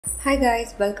Hi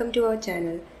guys, welcome to our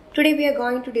channel. Today we are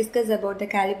going to discuss about the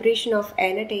calibration of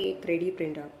Anet A8 3D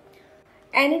printer.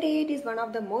 Anet A8 is one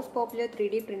of the most popular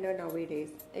 3D printer nowadays.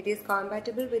 It is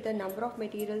compatible with a number of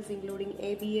materials including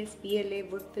ABS, PLA,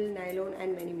 Woodfill Nylon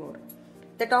and many more.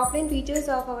 The top line features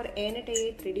of our Anet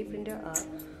A8 3D printer are: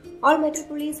 all metal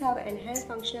pulleys have enhanced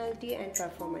functionality and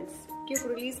performance, quick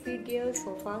release feed gears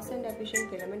for fast and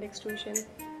efficient filament extrusion,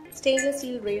 stainless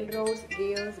steel railroads,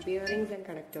 gears, bearings and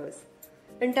connectors.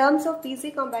 In terms of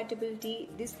PC compatibility,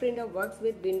 this printer works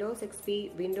with Windows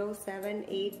XP, Windows 7,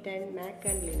 8, 10, Mac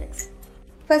and Linux.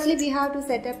 Firstly, we have to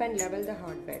set up and level the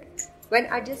hot bed. When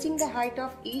adjusting the height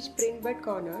of each print bed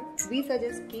corner, we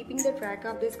suggest keeping the track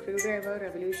of the screwdriver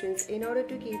revolutions in order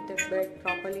to keep the bed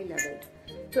properly leveled.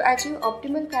 To achieve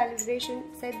optimal calibration,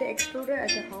 set the extruder at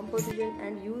the home position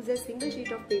and use a single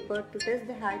sheet of paper to test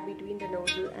the height between the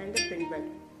nozzle and the print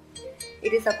bed.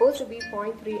 It is supposed to be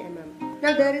 0.3 mm.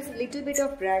 Now there is a little bit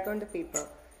of drag on the paper.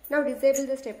 Now disable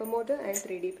the stepper motor and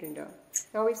 3D printer.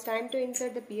 Now it's time to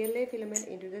insert the PLA filament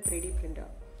into the 3D printer.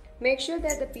 Make sure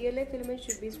that the PLA filament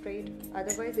should be straight,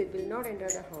 otherwise it will not enter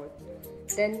the hole.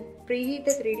 Then preheat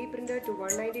the 3D printer to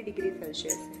 190 degrees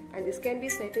Celsius, and this can be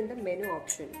set in the menu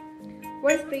option.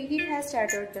 Once preheat has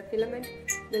started, the filament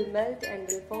will melt and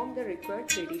will form the required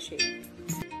 3D shape.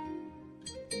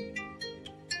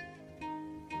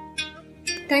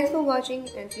 Thanks for watching,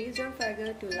 and please don't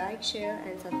forget to like, share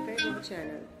and subscribe our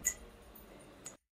channel.